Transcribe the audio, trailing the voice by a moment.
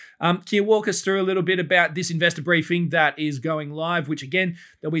Can you walk us through a little bit about this investor briefing that is going live, which again,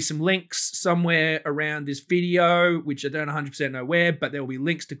 there'll be some links somewhere around this video, which I don't 100% know where, but there will be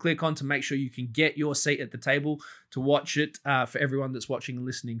links to click on to make sure you can get your seat at the table to watch it for everyone that's watching and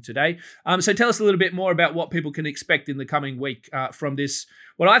listening today. So tell us a little bit more about what people can expect in the coming week from this,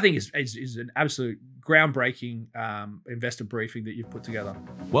 what I think is an absolute groundbreaking investor briefing that you've put together.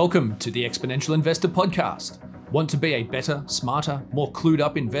 Welcome to the Exponential Investor Podcast. Want to be a better, smarter, more clued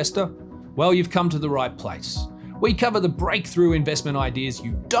up investor? Well, you've come to the right place. We cover the breakthrough investment ideas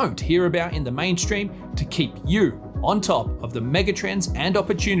you don't hear about in the mainstream to keep you on top of the megatrends and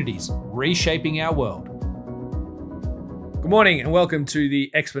opportunities reshaping our world. Good morning and welcome to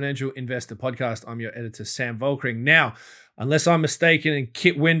the Exponential Investor Podcast. I'm your editor, Sam Volkring. Now, unless I'm mistaken, and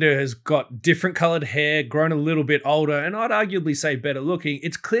Kit Winder has got different colored hair, grown a little bit older, and I'd arguably say better looking.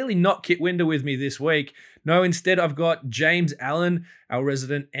 It's clearly not Kit Winder with me this week. No, instead I've got James Allen, our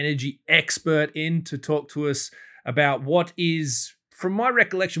resident energy expert, in to talk to us about what is, from my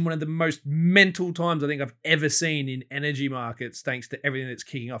recollection, one of the most mental times I think I've ever seen in energy markets, thanks to everything that's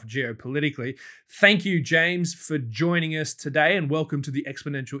kicking off geopolitically. Thank you, James, for joining us today, and welcome to the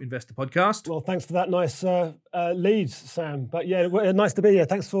Exponential Investor Podcast. Well, thanks for that nice lead, Sam. But yeah, nice to be here.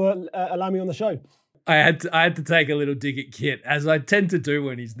 Thanks for allowing me on the show. I had to take a little dig at Kit, as I tend to do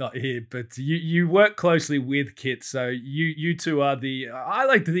when he's not here. But you work closely with Kit, so you two are I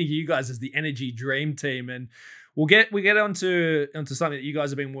like to think of you guys as the energy dream team, and we get onto something that you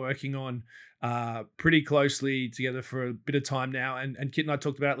guys have been working on pretty closely together for a bit of time now. And Kit and I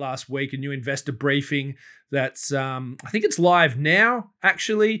talked about it last week, a new investor briefing that's I think it's live now,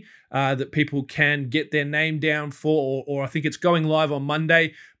 actually, that people can get their name down for, or I think it's going live on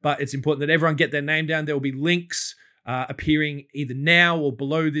Monday, but it's important that everyone get their name down. There will be links appearing either now or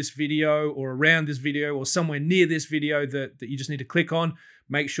below this video or around this video or somewhere near this video that you just need to click on.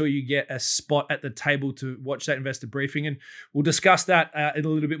 Make sure you get a spot at the table to watch that investor briefing. And we'll discuss that in a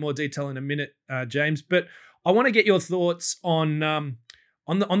little bit more detail in a minute, James. But I want to get your thoughts on the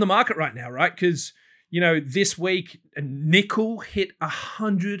market right now, right? Because, this week, nickel hit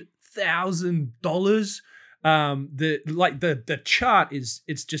 $100,000. The chart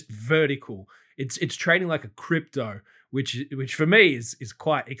it's just vertical. It's trading like a crypto, which for me is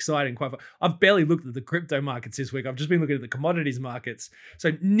quite exciting. Quite fun. I've barely looked at the crypto markets this week. I've just been looking at the commodities markets.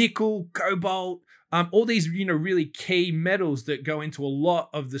 So nickel, cobalt, all these really key metals that go into a lot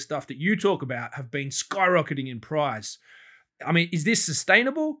of the stuff that you talk about have been skyrocketing in price. I mean, is this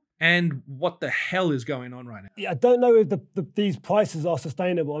sustainable? And what the hell is going on right now? Yeah, I don't know if these prices are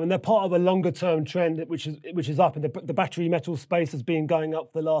sustainable. I mean, they're part of a longer term trend, which is up. And the battery metal space has been going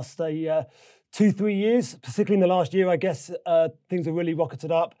up for the last 2-3 years, particularly in the last year. I guess things have really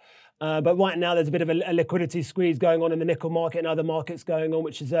rocketed up. But right now, there's a bit of a liquidity squeeze going on in the nickel market and other markets going on,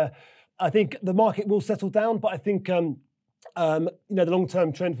 which is I think the market will settle down. But I think the long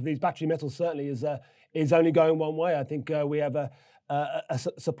term trend for these battery metals certainly is only going one way. I think we have a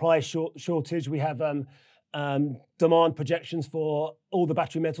supply shortage. We have demand projections for all the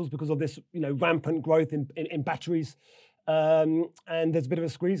battery metals because of this, rampant growth in batteries, and there's a bit of a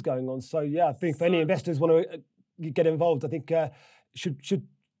squeeze going on. So yeah, I think if any investors want to get involved, I think should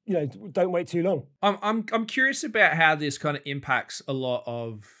don't wait too long. I'm curious about how this kind of impacts a lot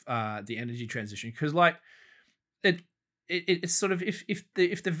of the energy transition, because it's sort of if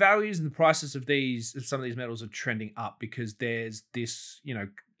the values and the prices of some of these metals are trending up because there's this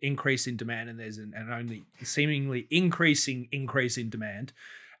increase in demand and there's an only seemingly increasing increase in demand,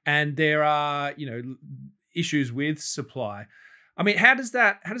 and there are issues with supply. I mean, how does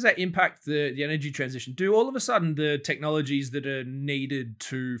that impact the energy transition? Do all of a sudden the technologies that are needed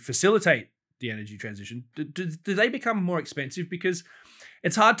to facilitate the energy transition do they become more expensive? Because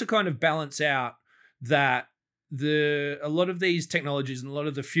it's hard to kind of balance out that a lot of these technologies and a lot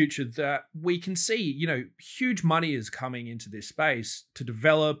of the future that we can see, huge money is coming into this space to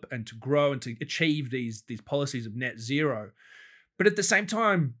develop and to grow and to achieve these policies of net zero. But at the same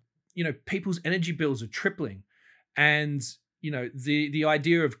time, people's energy bills are tripling, and the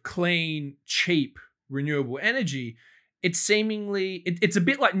idea of clean, cheap, renewable energy, it's a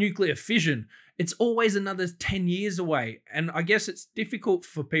bit like nuclear fission. It's always another 10 years away, and I guess it's difficult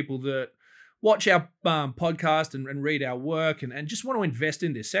for people that watch our podcast and read our work and just want to invest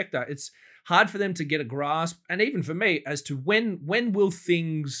in this sector. It's hard for them to get a grasp, and even for me, as to when will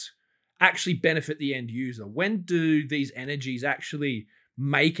things actually benefit the end user? When do these energies actually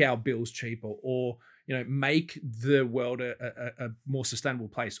make our bills cheaper, or make the world a more sustainable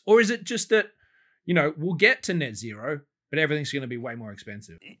place? Or is it just that we'll get to net zero, but everything's going to be way more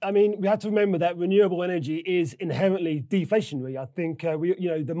expensive. I mean, we have to remember that renewable energy is inherently deflationary. I think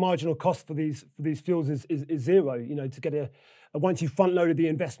the marginal cost for these fuels is zero. To get once you've front loaded the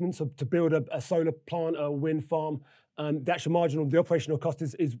investments to build a solar plant or a wind farm, the operational cost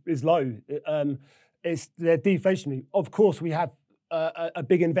is low. They're deflationary. Of course, we have a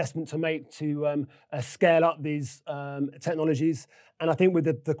big investment to make to scale up these technologies. And I think with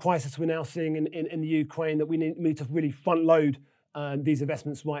the crisis we're now seeing in the Ukraine, that we need to really front load these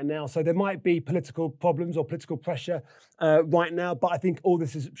investments right now. So there might be political problems or political pressure right now, but I think all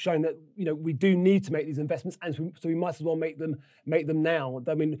this is showing that we do need to make these investments, and so we might as well make them now.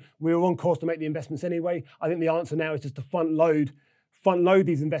 I mean, we're on course to make the investments anyway. I think the answer now is just to front load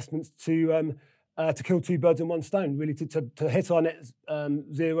these investments to kill two birds in one stone, really, to hit our net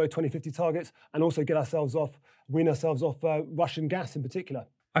zero 2050 targets, and also wean ourselves off Russian gas in particular.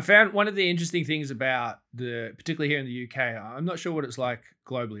 I found one of the interesting things about particularly here in the UK, I'm not sure what it's like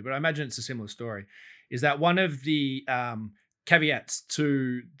globally, but I imagine it's a similar story, is that one of the caveats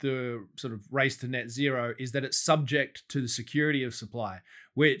to the sort of race to net zero is that it's subject to the security of supply,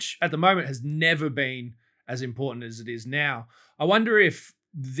 which at the moment has never been as important as it is now. I wonder if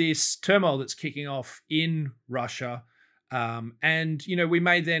this turmoil that's kicking off in Russia, and we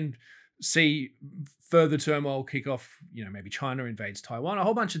may then see further turmoil kick off, maybe China invades Taiwan, a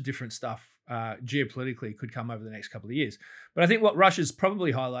whole bunch of different stuff geopolitically could come over the next couple of years. But I think what Russia's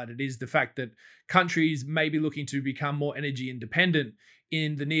probably highlighted is the fact that countries may be looking to become more energy independent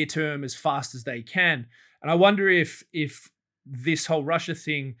in the near term as fast as they can. And I wonder if this whole Russia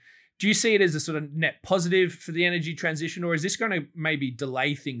thing, do you see it as a sort of net positive for the energy transition, or is this going to maybe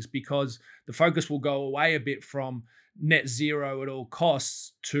delay things because the focus will go away a bit from net zero at all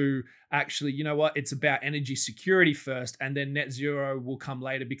costs to actually, it's about energy security first, and then net zero will come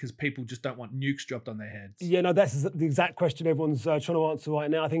later because people just don't want nukes dropped on their heads? Yeah, no, that's the exact question everyone's trying to answer right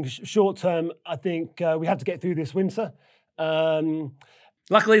now. I think short term, we have to get through this winter.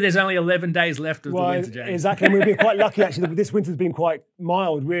 Luckily, there's only 11 days left of the winter, James. Exactly, and we've been quite lucky, actually. This winter's been quite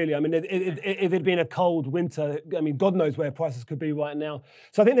mild, really. I mean, if it had been a cold winter, God knows where prices could be right now.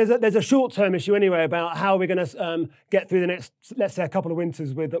 So I think there's a short-term issue anyway about how we're going to get through the next, let's say, a couple of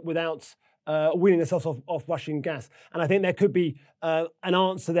winters without weaning ourselves off Russian gas. And I think there could be an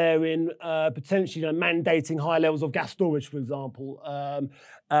answer there in potentially mandating high levels of gas storage, for example,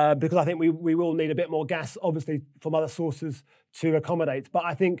 because I think we will need a bit more gas, obviously, from other sources to accommodate. But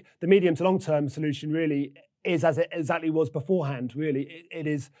I think the medium to long-term solution really is as it exactly was beforehand, really. It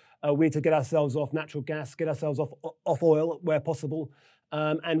is we need to get ourselves off natural gas, get ourselves off oil where possible,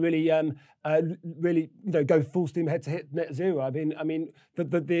 and really go full steam ahead to hit net zero. I mean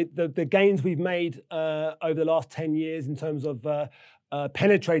the gains we've made over the last 10 years in terms of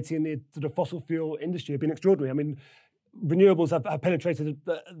penetrating the sort of fossil fuel industry have been extraordinary. I mean, renewables have penetrated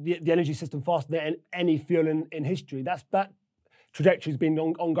the energy system faster than any fuel in history. That trajectory has been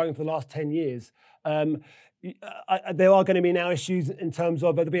ongoing for the last 10 years. There are going to be now issues in terms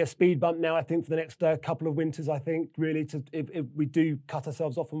of there'll be a speed bump now, I think, for the next couple of winters, I think, really, if we do cut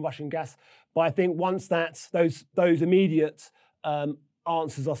ourselves off from Russian gas. But I think once those immediate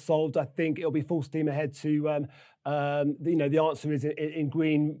answers are solved, I think it'll be full steam ahead to, the answer is in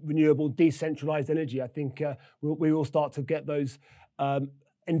green, renewable, decentralized energy. I think we will start to get those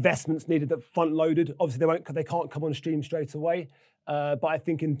investments needed that front loaded. Obviously, they can't come on stream straight away. But I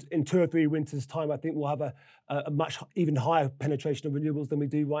think in 2 or 3 winters' time, I think we'll have a much even higher penetration of renewables than we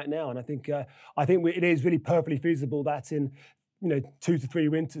do right now. And I think it is really perfectly feasible that in 2 to 3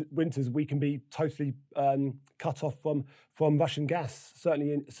 winters we can be totally cut off from Russian gas.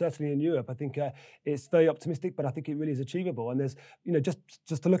 Certainly in Europe, I think it's very optimistic, but I think it really is achievable. And there's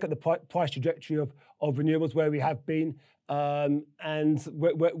just to look at the price trajectory of renewables where we have been and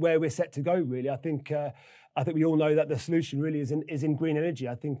where we're set to go. Really, I think we all know that the solution really is in green energy.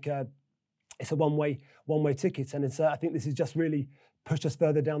 I think it's a one way ticket, and I think this has just really pushed us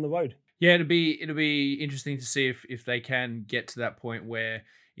further down the road. Yeah, it'll be interesting to see if they can get to that point where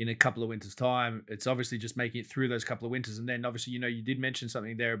in a couple of winters' time, it's obviously just making it through those couple of winters, and then obviously you did mention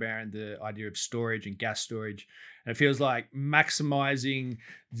something there about the idea of storage and gas storage, and it feels like maximizing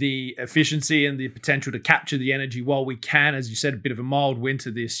the efficiency and the potential to capture the energy while we can, as you said, a bit of a mild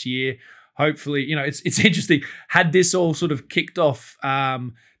winter this year. Hopefully, it's interesting. Had this all sort of kicked off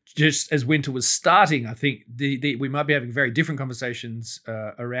just as winter was starting, I think we might be having very different conversations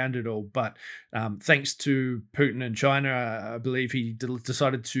around it all. But thanks to Putin and China, I believe he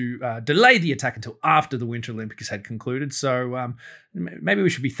decided to delay the attack until after the Winter Olympics had concluded. So maybe we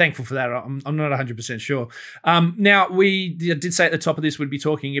should be thankful for that. I'm not 100% sure. Now, we did say at the top of this we'd be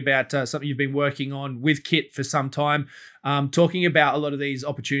talking about something you've been working on with Kit for some time, talking about a lot of these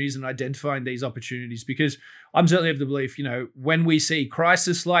opportunities and identifying these opportunities, because I'm certainly of the belief, when we see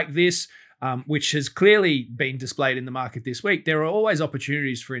crisis like this, which has clearly been displayed in the market this week, there are always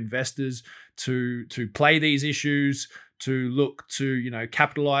opportunities for investors to play these issues, to look to,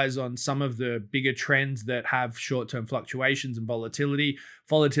 capitalize on some of the bigger trends that have short-term fluctuations and volatility.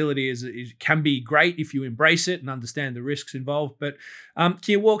 Volatility can be great if you embrace it and understand the risks involved. But can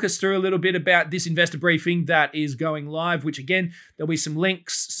you walk us through a little bit about this investor briefing that is going live, which again, there'll be some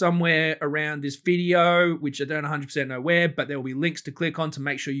links somewhere around this video, which I don't 100% know where, but there will be links to click on to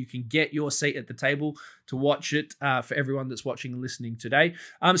make sure you can get your seat at the table to watch it for everyone that's watching and listening today.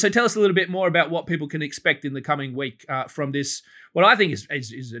 So tell us a little bit more about what people can expect in the coming week from this, what I think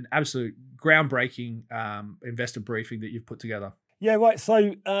is an absolute groundbreaking investor briefing that you've put together. Yeah, right.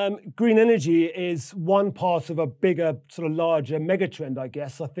 So green energy is one part of a bigger, sort of larger mega trend, I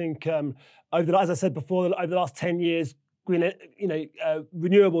guess. I think as I said before, over the last 10 years,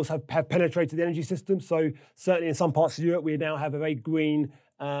 renewables have penetrated the energy system. So certainly in some parts of Europe, we now have a very green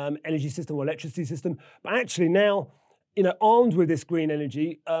energy system or electricity system. But actually now, armed with this green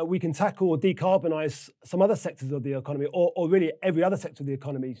energy, we can tackle or decarbonize some other sectors of the economy, or really every other sector of the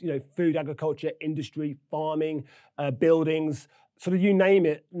economy. Food, agriculture, industry, farming, buildings. Sort of you name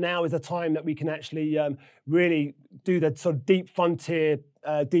it, now is a time that we can actually really do the sort of deep frontier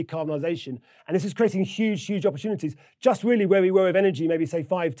decarbonisation. And this is creating huge, huge opportunities. Just really where we were with energy, maybe say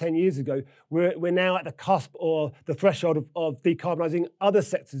 5-10 years ago, we're now at the cusp or the threshold of decarbonising other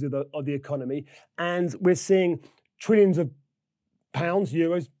sectors of the economy. And we're seeing trillions of pounds,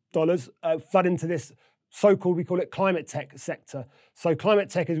 euros, dollars flood into this so-called, we call it climate tech sector. So climate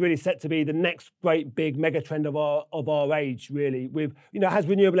tech is really set to be the next great big mega trend of our age, really. With it has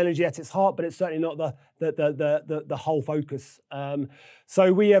renewable energy at its heart, but it's certainly not the whole focus.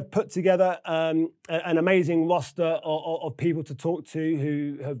 So we have put together an amazing roster of people to talk to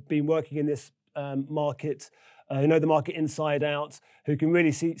who have been working in this market, who know the market inside out, who can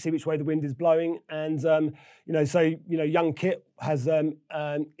really see which way the wind is blowing. And, young Kit has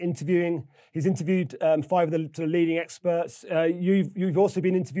interviewing. He's interviewed 5 of the leading experts. You've also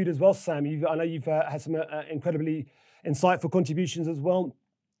been interviewed as well, Sam. I know you've had some incredibly insightful contributions as well,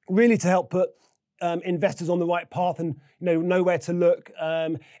 really to help put investors on the right path and know where to look.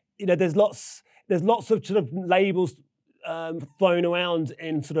 There's lots of sort of labels thrown around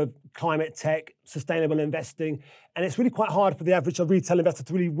in sort of climate tech, sustainable investing, and it's really quite hard for the average retail investor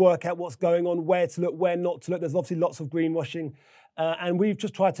to really work out what's going on, where to look, where not to look. There's obviously lots of greenwashing, and we've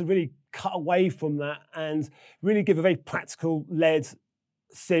just tried to really cut away from that and really give a very practical-led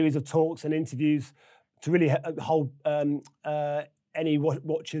series of talks and interviews to really hold any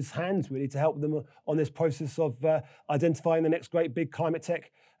watchers' hands, really, to help them on this process of identifying the next great big climate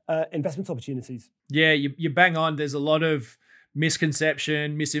tech investment opportunities. Yeah, you bang on. There's a lot of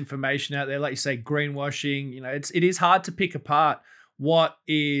misconception, misinformation out there. Like you say, greenwashing. It is hard to pick apart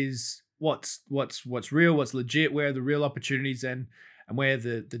what's real, what's legit, where are the real opportunities, and where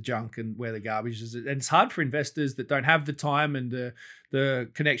the junk and where the garbage is. And it's hard for investors that don't have the time and the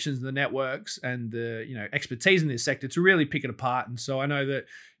connections and the networks and the expertise in this sector to really pick it apart. And so I know that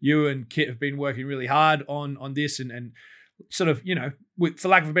you and Kit have been working really hard on this and sort of, for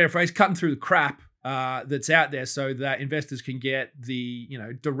lack of a better phrase, cutting through the crap that's out there so that investors can get the,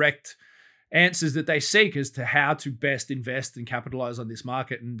 direct answers that they seek as to how to best invest and capitalize on this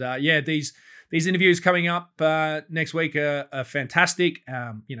market. And these interviews coming up next week are fantastic.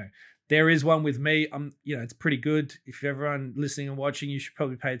 There is one with me. It's pretty good. If everyone listening and watching, you should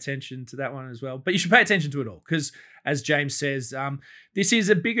probably pay attention to that one as well. But you should pay attention to it all because, as James says, this is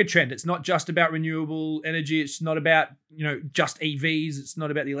a bigger trend. It's not just about renewable energy. It's not about just EVs. It's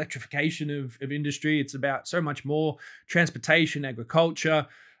not about the electrification of industry. It's about so much more: transportation, agriculture,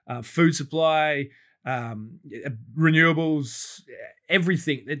 food supply, renewables,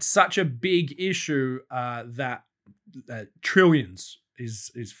 everything. It's such a big issue that trillions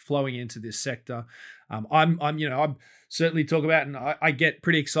is flowing into this sector. I'm certainly talk about, and I get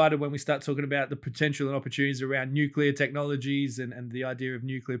pretty excited when we start talking about the potential and opportunities around nuclear technologies and the idea of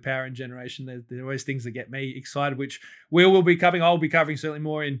nuclear power and generation. There are always things that get me excited, which we'll be covering. I'll be covering certainly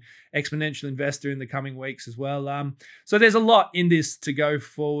more in Exponential Investor in the coming weeks as well. So there's a lot in this to go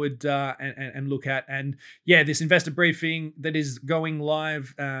forward and look at. And yeah, this investor briefing that is going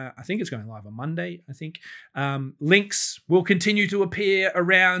live, I think it's going live on Monday, I think. Links will continue to appear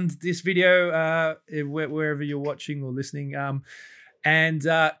around this video wherever you're watching or listening. And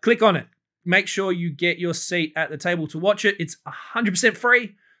click on it. make sure you get your seat at the table to watch it. It's 100%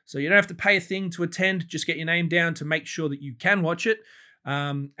 free, so you don't have to pay a thing to attend. Just get your name down to make sure that you can watch it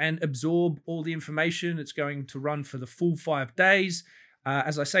and absorb all the information. It's going to run for the full 5 days.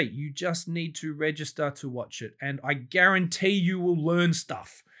 As I say, you just need to register to watch it, and I guarantee you will learn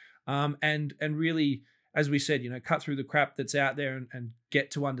stuff. And really, as we said, cut through the crap that's out there and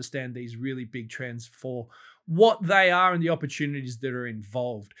get to understand these really big trends for what they are and the opportunities that are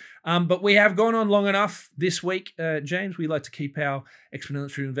involved. But we have gone on long enough this week, James. We like to keep our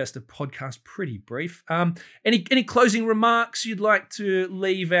Exponential Investor podcast pretty brief. Any closing remarks you'd like to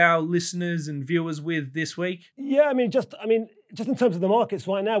leave our listeners and viewers with this week? Yeah, just in terms of the markets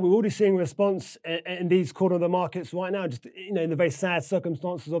right now, we're already seeing a response in these corner of the markets right now. Just in the very sad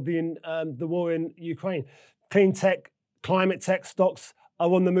circumstances of the war in Ukraine, clean tech, climate tech stocks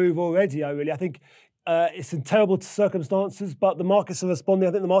are on the move already. I think. It's in terrible circumstances, but the markets are responding.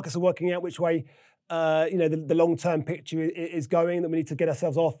 I think the markets are working out which way, the long-term picture is going, that we need to get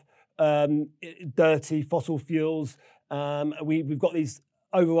ourselves off dirty fossil fuels. We've got these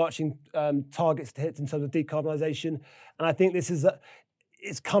overarching targets to hit in terms of decarbonisation. And I think this is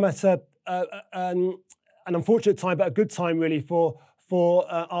it's come at an unfortunate time, but a good time really for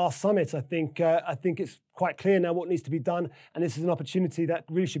our summit. I think it's quite clear now what needs to be done, and this is an opportunity that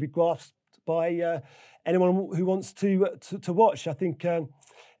really should be grasped by anyone who wants to watch. I think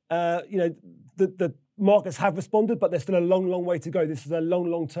the markets have responded, but there's still a long way to go. This is a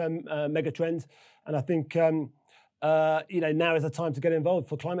long-term mega trend, and I think now is the time to get involved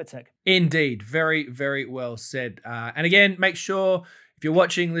for climate tech. Indeed, very, very well said. And again, make sure if you're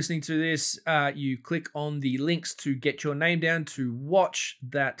watching, listening to this, you click on the links to get your name down to watch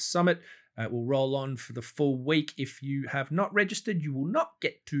that summit. It will roll on for the full week. If you have not registered, you will not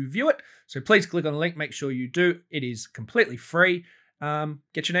get to view it. So please click on the link. Make sure you do. It is completely free.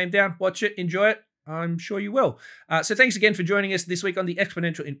 Get your name down, watch it, enjoy it. I'm sure you will. So thanks again for joining us this week on the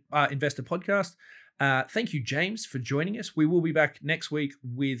Exponential Investor Podcast. Thank you, James, for joining us. We will be back next week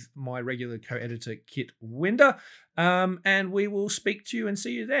with my regular co-editor, Kit Winder. And we will speak to you and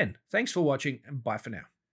see you then. Thanks for watching, and bye for now.